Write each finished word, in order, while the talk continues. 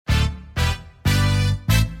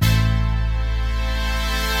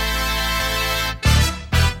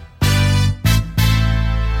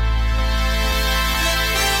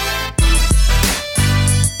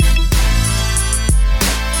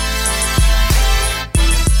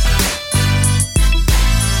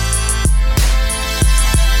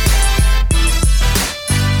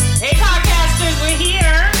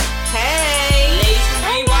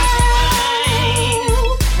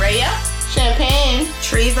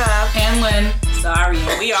Lynn. Sorry,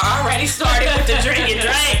 we are already started with the drink and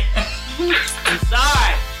drink. I'm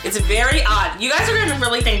sorry. It's very odd. You guys are going to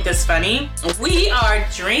really think this funny. We are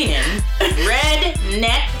drinking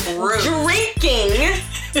Redneck Rogue. Drinking.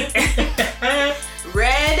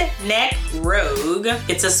 Redneck Rogue.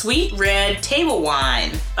 It's a sweet red table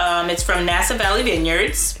wine. It's from Nassa Valley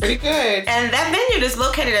Vineyards. Pretty good. And that vineyard is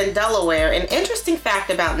located in Delaware. An interesting fact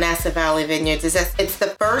about Nassa Valley Vineyards is that it's the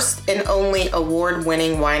first and only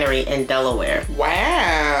award-winning winery in Delaware.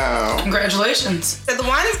 Wow. Congratulations. So the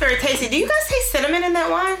wine is very tasty. Do you guys taste cinnamon in that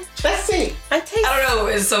wine? Let's see. I taste. I don't know.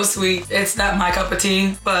 It's so sweet. It's not my cup of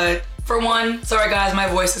tea, but for one, sorry guys, my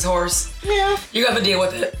voice is hoarse. Yeah. You have to deal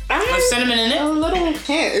with it. There's cinnamon in A it. little hint.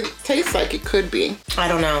 It tastes like it could be. I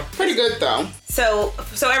don't know. Pretty good though. So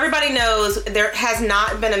everybody knows there has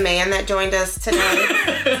not been a man that joined us tonight.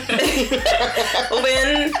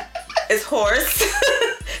 Lynn is hoarse.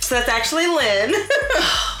 So that's actually Lynn.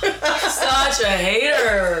 Such a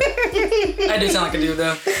hater. I do sound like a dude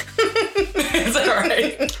though. Is that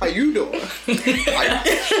alright? How you doing?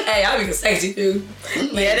 Hey, I be a sexy dude.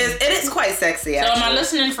 Yeah, it is quite sexy, So actually. am I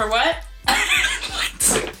listening for what?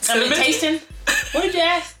 I mean, tasting? What did you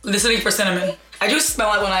ask? Listening for cinnamon. I do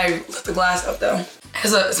smell it when I lift the glass up though. It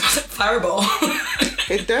smells like Fireball.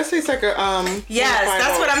 It does taste like a Yes, that's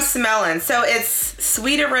Fireball. what I'm smelling. So it's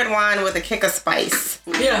sweeter red wine with a kick of spice.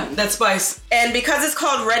 Yeah, that spice. And because it's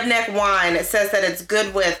called redneck wine, it says that it's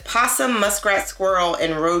good with possum, muskrat, squirrel,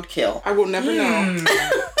 and roadkill. I will never know.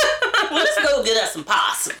 Let's go get us some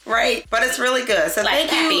possum. Right? But it's really good. So Like thank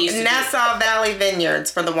Pappy you, used to do. Nassau Valley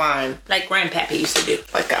Vineyards, for the wine. Like Grandpappy used to do. Oh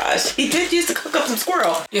my gosh. He did used to cook up some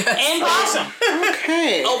squirrel. Yes. And possum.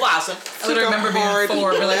 Okay. Oh, possum. I would remember being hard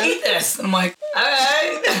 4, be like, left. eat this. I'm like,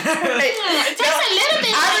 alright. It tastes a little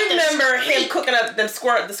bit I like remember him cooking up the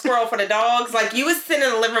squirrel for the dogs. Like, you would sit in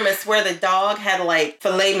the living room and swear the dog had, like,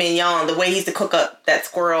 filet mignon, the way he used to cook up that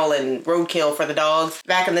squirrel and roadkill for the dogs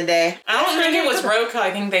back in the day. I don't think it was roadkill.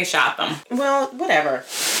 I think they shot them. Well, whatever.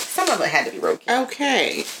 Some of it had to be roadkill.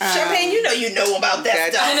 Okay. Champagne, you know about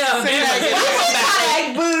that that's- stuff. I know. Say man. that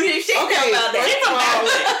Like, boo, she Okay, know about that. first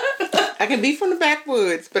of all, I can be from the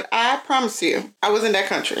backwoods, but I promise you, I was in that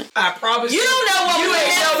country. I promise You don't know what you was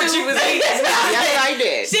ain't in know that what you was soup. eating. Yes, I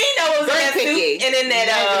did. She knows what was in Very that soup picky. and in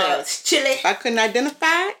that chili. I couldn't identify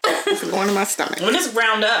it. It's going in my stomach. When it's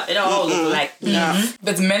ground up, it all looks like. No, If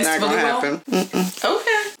it's minced not really gonna well. happen.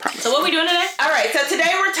 Okay. So what are we doing today? All right, so today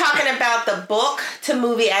we're talking about the book to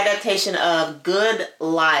movie adaptation of Good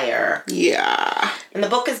Liar. Yeah. And the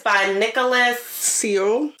book is by Nicholas.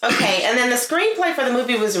 Seal. Okay, and then the screenplay for the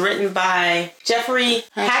movie was written by Jeffrey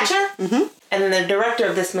Hatcher. Mm-hmm. And the director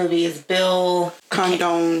of this movie is Bill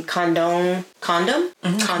Condone. Condom?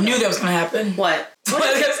 I knew that was going to happen. What? I was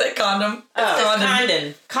going to say condom. Oh,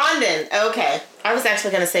 Condon. Condon. Okay. I was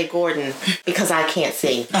actually going to say Gordon because I can't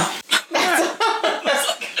see.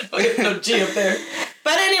 No G up there.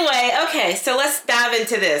 But anyway, okay, so let's dive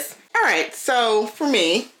into this. All right, so for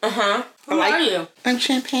me, Uh-huh. Who are you? I'm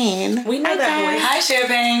Champagne. We know that voice. Hi,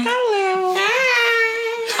 Champagne. Hello.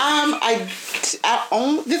 I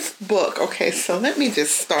own this book. Okay, so let me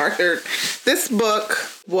just start here. This book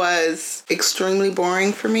was extremely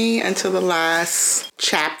boring for me until the last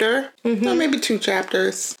chapter. Or maybe 2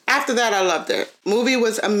 chapters. After that, I loved it. Movie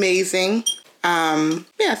was amazing.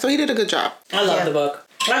 Yeah, so he did a good job. I love the book.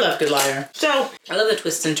 I love Good Liar. So, I love the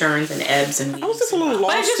twists and turns and ebbs and weaves. I was just a little lost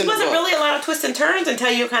but it just in the wasn't book. really a lot of twists and turns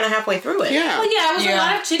until you were kind of halfway through it. Yeah. Well, yeah, it was a Yeah.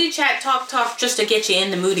 lot of chitty chat, talk, just to get you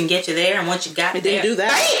in the mood and get you there. And once you got It there, didn't do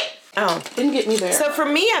that. Oh. Didn't get me there. So for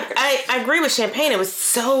me, I agree with Champagne. It was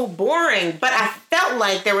so boring, but I felt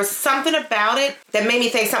like there was something about it that made me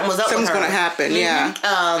think something was up Something's with her. going to happen, yeah.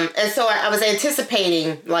 And so I was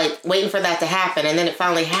anticipating, like, waiting for that to happen, and then it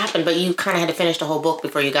finally happened, but you kind of had to finish the whole book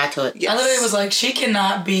before you got to it. Yes. I literally was like, she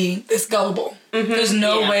cannot be this gullible. There's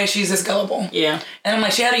no Yeah. way she's this gullible. Yeah. And I'm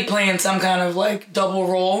like, she had to be playing some kind of like double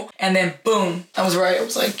role. And then boom, I was right. I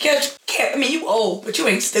was like, yeah, I mean, you old, but you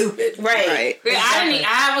ain't stupid. Right. Right. Yeah,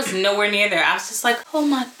 I was nowhere near there. I was just like, oh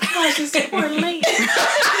my gosh, this poor lady. He's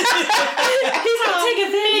gonna take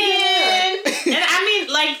advantage. And I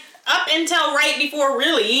mean, like, up until right before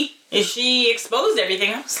really, if she exposed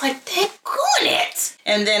everything, I was like, they're doing it.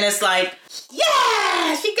 And then it's like,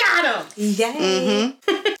 yeah, she got him. Yay.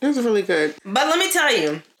 It was really good. But let me tell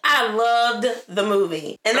you, I loved the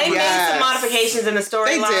movie. And they made Yes. some modifications in the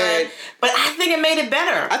storyline. They did. But I think it made it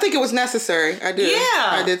better. I think it was necessary. I did. Yeah.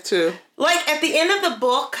 I did too. Like, at the end of the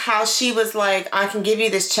book, how she was like, I can give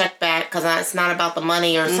you this check back because it's not about the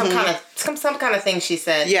money or some kind of thing she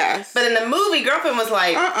said. Yes. But in the movie, girlfriend was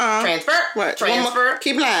like, transfer. What? Transfer.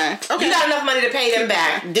 Keep lying. Okay. You got enough money to pay them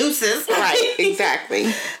back. Deuces. Right, exactly.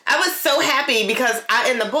 I was so happy because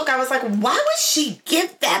in the book, I was like, why would she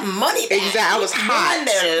give that money back? Exactly. I was hot.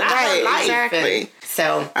 Right, exactly. And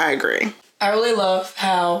so. I agree. I really love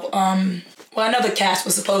how, well, I know the cast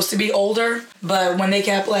was supposed to be older, but when they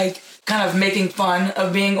kept, like, kind of making fun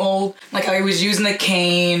of being old, like how he was using the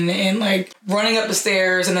cane and, like, running up the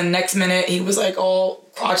stairs, and the next minute he was, like, all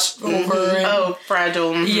crouched over. And,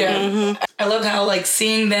 Fragile. yeah. Mm-hmm. I loved how, like,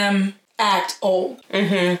 seeing them act old,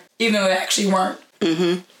 even though they actually weren't.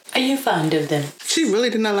 Mm-hmm. Are you fond of them? She really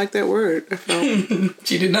did not like that word, I felt.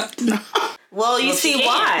 She did not. Well, you see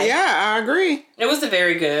why. Yeah, I agree. It was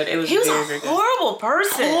very good. He was a horrible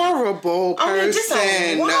person. Horrible person. I mean, just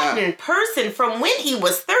a rotten person. From when he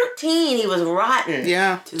was 13, he was rotten.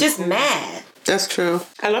 Yeah. Just mad. That's true.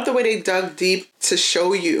 I love the way they dug deep to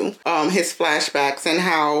show you his flashbacks and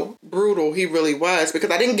how brutal he really was, because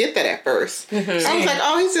I didn't get that at first. I was like,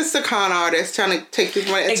 oh, he's just a con artist trying to take his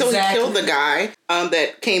money until he killed the guy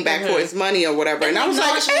that came back for his money or whatever. And I was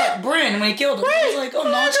like, Bryn, when he killed him, I was like, oh,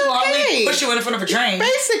 nonchalantly pushed you in front of a train.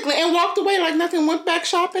 Basically, and walked away like nothing, went back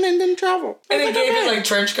shopping and didn't travel. And then gave his like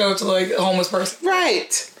trench coat to like a homeless person.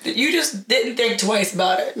 Right. You just didn't think twice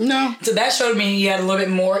about it. No. So that showed me he had a little bit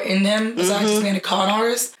more in him besides just being a con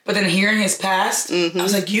artist. But then hearing his past, I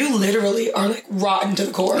was like, you literally are like rotten to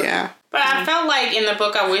the core. Yeah. But I felt like in the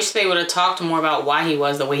book, I wish they would have talked more about why he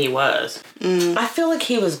was the way he was. I feel like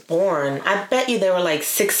he was born. I bet you there were like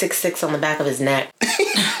 666 on the back of his neck.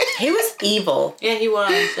 He was evil. Yeah, he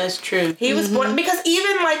was. That's true. He was born, because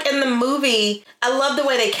even like in the movie, I love the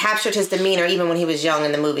way they captured his demeanor even when he was young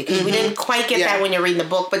in the movie, because we didn't quite get that when you're reading the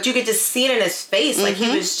book, but you could just see it in his face. Like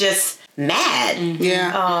he was just mad.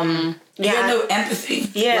 Yeah. He had no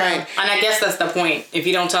empathy. Yeah. Right. And I guess that's the point. If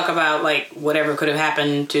you don't talk about like whatever could have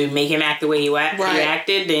happened to make him act the way he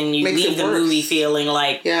acted, then you leave the movie feeling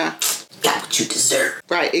like, got what you deserve.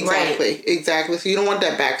 Right, exactly. Right. Exactly. So you don't want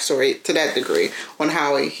that backstory to that degree on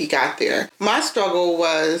how he got there. My struggle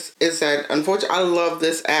is that unfortunately I love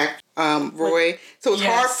this act, Roy. So it's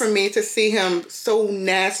hard for me to see him so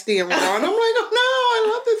nasty and raw. And I'm like, oh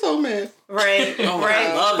no, I love this old man. Right,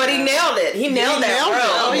 right. But he nailed it. He nailed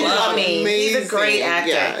that role. He's a great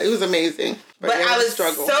actor. Yeah, it was amazing. But I was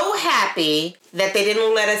so happy that they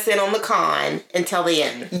didn't let us in on the con until the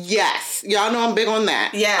end. Yes. Y'all know I'm big on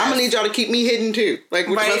that. Yeah. I'm going to need y'all to keep me hidden too. Like,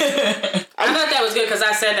 I thought that was good, because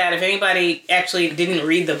I said that if anybody actually didn't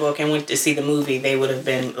read the book and went to see the movie, they would have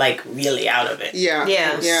been like really out of it. Yeah.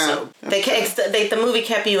 So the movie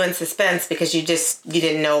kept you in suspense because you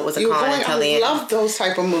didn't know it was a con until the end. I love those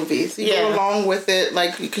type of movies. You go along with it,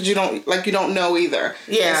 like, because you don't know either.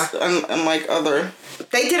 Yeah. Unlike other.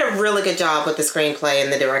 They did a really good job with the screenplay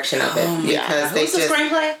and the direction of it. Because Who's the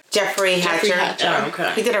screenplay? Jeffrey Hatcher. Oh,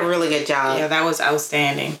 okay. He did a really good job. Yeah, that was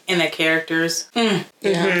outstanding. And the characters.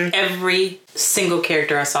 Every single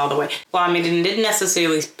character I saw the way. Well, I mean, it didn't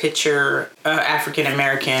necessarily picture African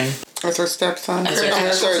American. As her stepson. As her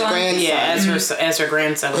grandson. Yeah, as her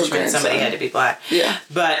grandson, which meant somebody had to be black. Yeah.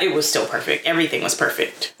 But it was still perfect. Everything was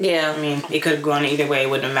perfect. Yeah. I mean, it could have gone either way. It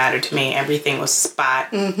wouldn't have mattered to me. Everything was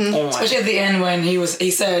spot on. Especially at the end when he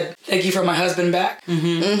said, "Thank you for my husband back."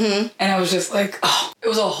 And I was just like, oh, it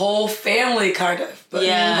was a whole family kind of. But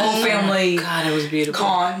whole family. God, it was beautiful.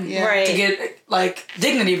 Con. Yeah. Right. To get like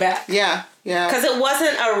dignity back. Yeah. Yeah. Because it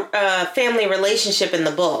wasn't a family relationship in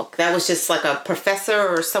the book. That was just like a professor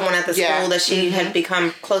or someone at the school that she had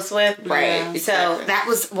become close with. Right. So that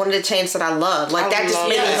was one of the changes that I loved. Like, that just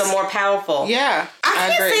made it even more powerful. Yeah. I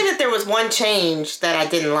can't say that there was one change that I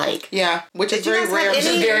didn't like. Yeah. Which is you very guys rare. have Which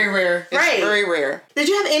is very rare. Right. It's very rare. Did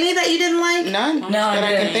you have any that you didn't like? None that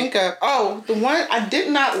I can think of. Oh, the one I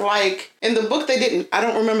did not like in the book. I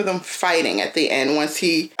don't remember them fighting at the end. Once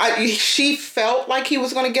she felt like he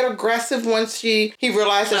was going to get aggressive once he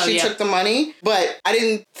realized that she took the money, but I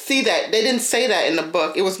didn't see that. They didn't say that in the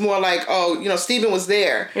book. It was more like, Stephen was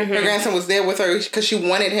there. Her grandson was there with her because she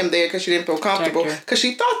wanted him there because she didn't feel comfortable because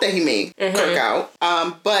she thought that he made Kirk out.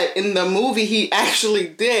 But in the movie, he actually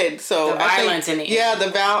did. So the violence in the end. Yeah, the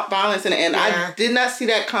violence in the end. Yeah. I did not see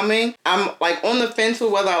that coming. I'm like on the fence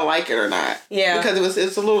with whether I like it or not. Yeah. Because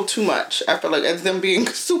it's a little too much. I feel like it's them being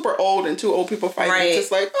super old and two old people fighting. Right. It's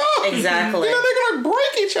just like, exactly. they're gonna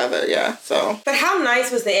break each other. Yeah. So. But how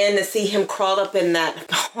nice was the end to see him crawled up in that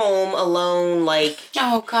home alone, like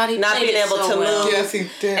Oh God, he not played being it able so to well. move. Yes, he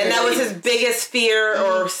did. And that was his biggest fear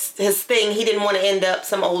or his thing. He didn't want to end up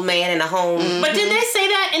some old man in a home. But did they say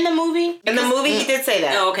that in the movie? In the movie, he did say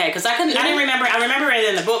that. Oh, okay, because I didn't remember. I remember it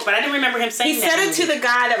in the book, but I didn't remember him saying He that. said it to the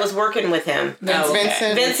guy that was working with him. Oh,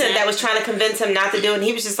 okay. Vincent. That was trying to convince him not to do it. And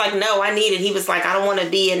he was just like, no, I need it. He was like, I don't want to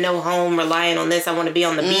be in no home relying on this. I want to be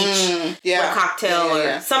on the beach with a cocktail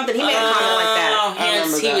or something. He made a comment like that. Oh,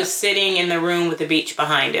 yes, he that. was sitting in the room with the beach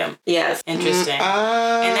behind him. Yes. Interesting.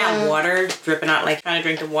 And that water dripping out, like trying to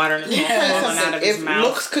drink the water and it's falling out of his If mouth.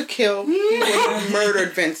 looks could kill, he would have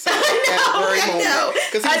murdered Vincent at that very moment.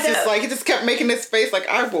 Because he was just like, he just kept making this face like,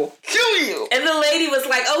 I will kill you. And the lady was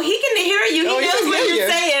like, oh, he can hear you. He Oh, he knows can what hear you're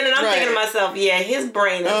you. saying. And I'm Right. thinking to myself, yeah, his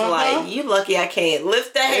brain is like, you lucky I can't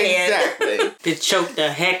lift a hand. Exactly. To choke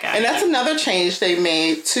the heck out And of that's him. another change they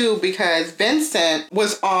made too, because Vincent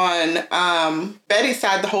was on Betty's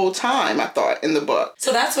side the whole time, I thought, in the book.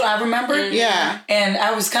 So that's what I remembered. Yeah. And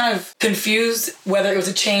I was kind of confused whether it was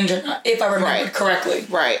a change or not, if I remembered correctly.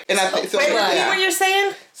 Right. And I think so. Wait, Right. repeat what you're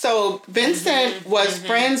saying? So Vincent was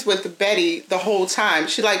friends with Betty the whole time.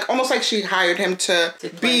 She almost like she hired him to play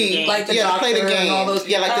the be game. Like the to play the doctor and game. all those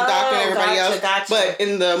Yeah, like the doctor and everybody gotcha, else. gotcha. But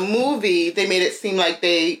in the movie, they made it seem like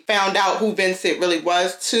they found out who Vincent really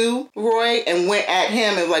was to Roy and went at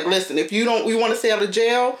him and like, listen, if we want to stay out of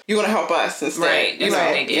jail, you're gonna help us instead. Right, that's what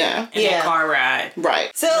they did. Yeah. In that car ride.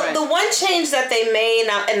 Right. So Right. the one change that they made,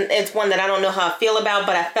 and it's one that I don't know how I feel about,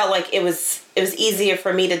 but I felt like it was easier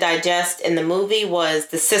for me to digest in the movie was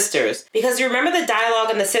the sisters. Because you remember the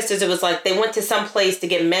dialogue in the sisters, it was like they went to some place to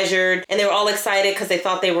get measured and they were all excited because they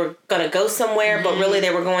thought they were going to go somewhere, but really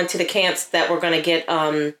they were going to the camps that were going to get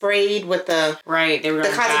sprayed with the Right, they were the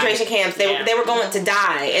gonna concentration die. camps. They were going to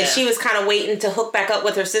die, and Yeah. she was kind of waiting to hook back up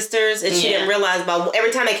with her sisters, and she didn't realize. But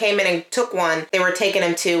every time they came in and took one, they were taking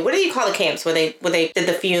them to, what do you call the camps where they did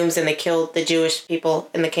the fumes and they killed the Jewish people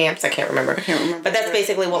in the camps? I can't remember. But that's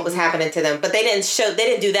basically what was happening to them. But they didn't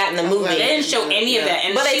do that in the movie. They didn't show any of that.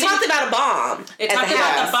 And But they she talked didn't- about a bomb. They at talked the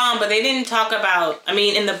about house. the bomb, but they didn't talk about. I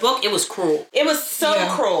mean, in the book, it was cruel, It was so Yeah.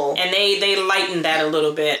 cruel. and they lightened that a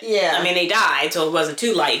little bit. Yeah. I mean, they died, so it wasn't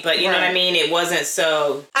too light, but you know what I Right. mean. It wasn't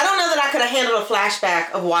so. I don't know that I could have handled a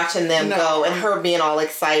flashback of watching them No. go and her being all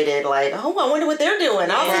excited, like, oh, I wonder what they're doing.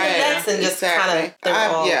 I'll see Right. them next, and just kind of they were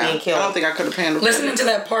all being killed. I don't think I could have handled Listening to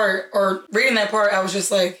that part or reading that part, I was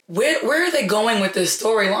just like, where are they going with this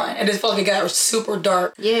storyline? I just felt like it got super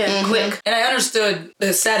dark. Yeah, quick. And I understood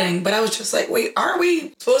the setting, but I was just like, wait, aren't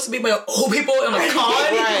we supposed to be by old people in a con?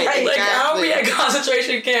 Right, Like, how are we exactly. at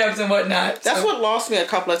concentration camps and whatnot? That's So- what lost me a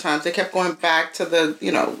couple of times. They kept going back to the,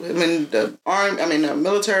 the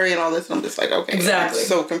military and all this. And I'm just like, okay, Exactly. I'm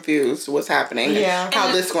so confused what's happening. Yeah. And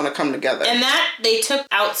how this is going to come together. And that they took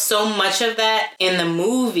out so much of that in the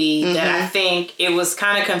movie that I think it was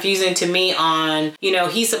kind of confusing to me on,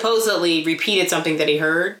 he supposedly repeated something that he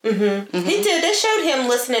heard. He did. They showed him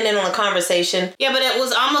listening in on a conversation. Yeah, but it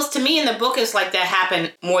was almost, to me in the book, it's like that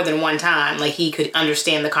happened more than one time. Like he could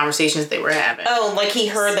understand the conversations they were having. Oh, like he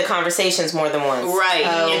heard the conversations more than once. Right.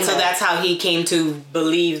 Oh, And so okay. that's how he came to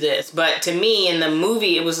believe this. But to me in the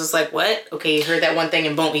movie, it was just like, what? Okay, you heard that one thing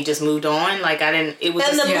and boom, he just moved on. Like it was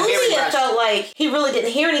In just the movie, very it rushed. felt like he really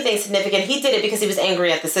didn't hear anything significant. He did it because he was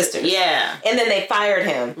angry at the sisters. Yeah. And then they fired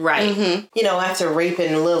him. Right. After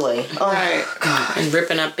raping Lily. Oh, right. And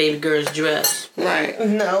ripping up baby girl's dress. Right.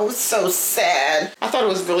 no, so sad. I thought it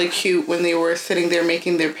was really cute when they were sitting there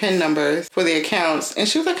making their PIN numbers for the accounts. And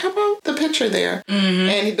she was like, how about the picture there?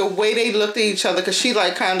 And the way they looked at each other, because she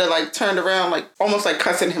kind of turned around, almost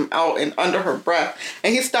cussing him out and under her breath.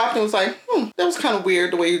 And he stopped and was like, that was kind of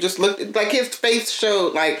weird the way you just looked. Like his face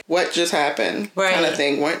showed what just happened kind of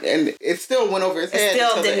thing. And it still went over his head. It still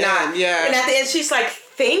until did the not. end. Yeah. And at the end, she's like,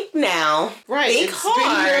 think now. Right. Think It's hard.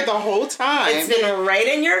 been here the whole time. It's been right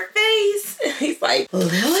in your face. He's like,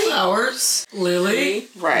 Lily? Flowers, Lily.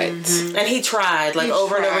 right. And he tried, He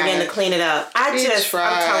over and over again to tried. clean it up. I'm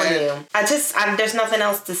telling you. There's nothing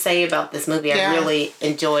else to say about this movie. Yeah. I really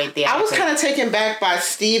enjoyed the I was acting. kind of taken back by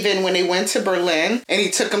Steven when they went to Berlin and he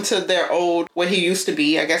took him to their old, where he used to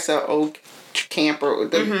be, I guess an old camp or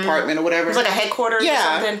the apartment or whatever. It was like a headquarters or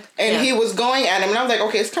something. And he was going at him and I was like,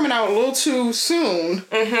 okay, it's coming out a little too soon.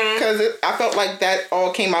 Because I felt like that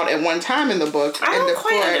all came out at one time in the book. I and don't the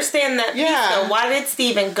quite court. understand that piece, Yeah. though. Why did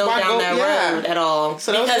Steven go Why down go- that yeah. road at all?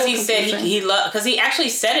 So that was Because so he said confusing. he loved, because he actually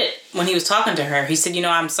said it when he was talking to her, he said,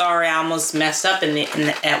 I'm sorry, I almost messed up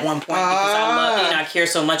at one point because I love you and I care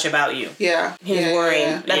so much about you. Yeah. He was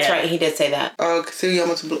worried. That's right. He did say that. Oh, so he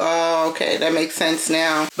almost... Oh, okay. That makes sense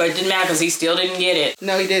now. But it didn't matter because he still didn't get it.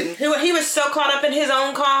 No, he didn't. He was so caught up in his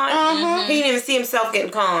own con. He didn't even see himself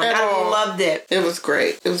getting conned. I loved it. It was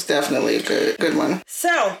great. It was definitely a good one.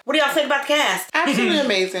 So, what do y'all think about the cast? Absolutely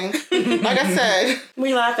amazing. Like I said. What are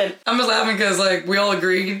you laughing? I'm just laughing because like we all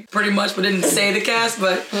agreed pretty much, but didn't say the cast.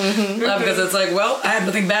 But because it's like, well, I have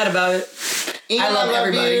nothing bad about it. Ian, I love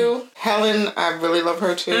everybody. You. Helen, I really love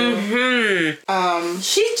her too.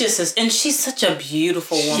 She's just and she's such a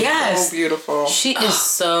beautiful woman. Yes. So beautiful. She is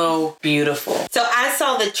so beautiful. So I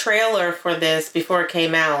saw the trailer for this before it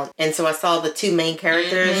came out, and so I saw the two main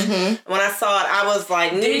characters. When I saw it, I was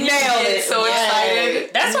like, nailed it! So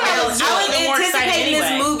excited. That's why I was anticipating this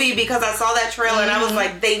movie because I saw that trailer and I was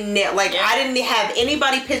like, they nailed. Like I didn't have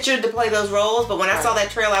anybody pictured to play those roles, but when I saw that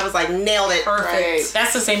trailer, I was like, nailed it. Perfect. Right.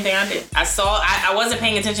 That's the same thing I did. I wasn't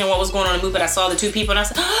paying attention to what was going on in the movie, but I saw the two people and I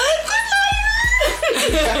said,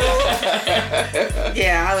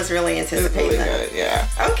 yeah, I was really anticipating that. Good, yeah.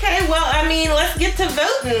 Okay, well, I mean, let's get to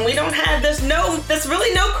voting. There's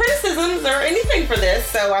really no criticisms or anything for this,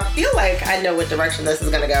 so I feel like I know what direction this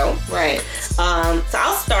is gonna go. Right. So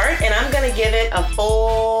I'll start, and I'm gonna give it a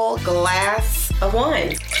full glass of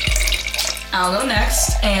wine. I'll go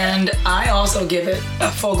next, and I also give it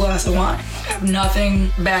a full glass of wine. I have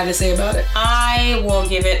nothing bad to say about it. I will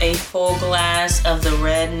give it a full glass of the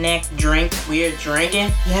redneck drink we're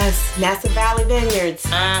drinking. Yes, Nassa Valley Vineyards.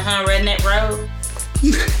 Redneck Road.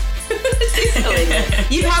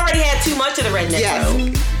 You've already had too much of the Redneck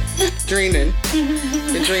Road. Dreaming.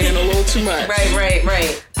 You're dreaming a little too much.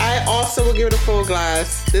 Right. I also will give it a full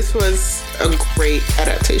glass. This was a great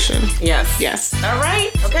adaptation. Yes. All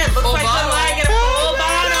right. Okay, looks like I get a full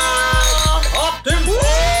bottle.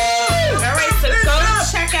 All right, so go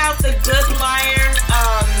check out The Good Liar.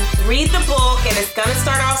 Read the book, and it's gonna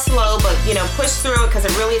start off slow, but push through it because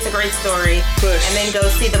it really is a great story. And then go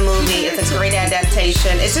see the movie. It's a great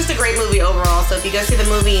adaptation. It's just a great movie overall. So if you go see the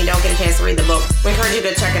movie and you don't get a chance to read the book, we encourage you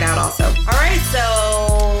to check it out also. All right,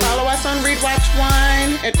 so follow us on Read Watch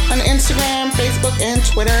Wine on Instagram, Facebook, and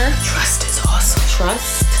Twitter. Trust is awesome.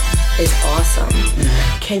 Trust is awesome.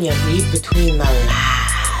 Can you read between the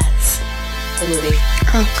lines? The movie.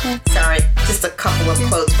 Okay. Sorry, just a couple of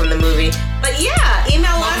quotes from the movie. But yeah,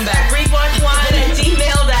 email us at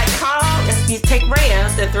readwatchwine@gmail.com. You take Rhea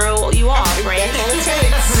to throw you off, Rhea. That's all it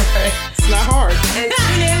takes. It's not hard. And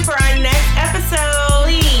tune in for our next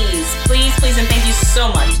episode. Please, and thank you so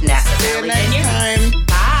much, Nassa See you Valley next Vineyards. time.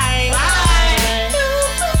 Bye.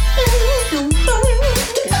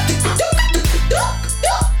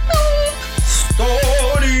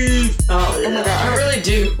 Oh my God. I really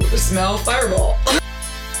do smell Fireball.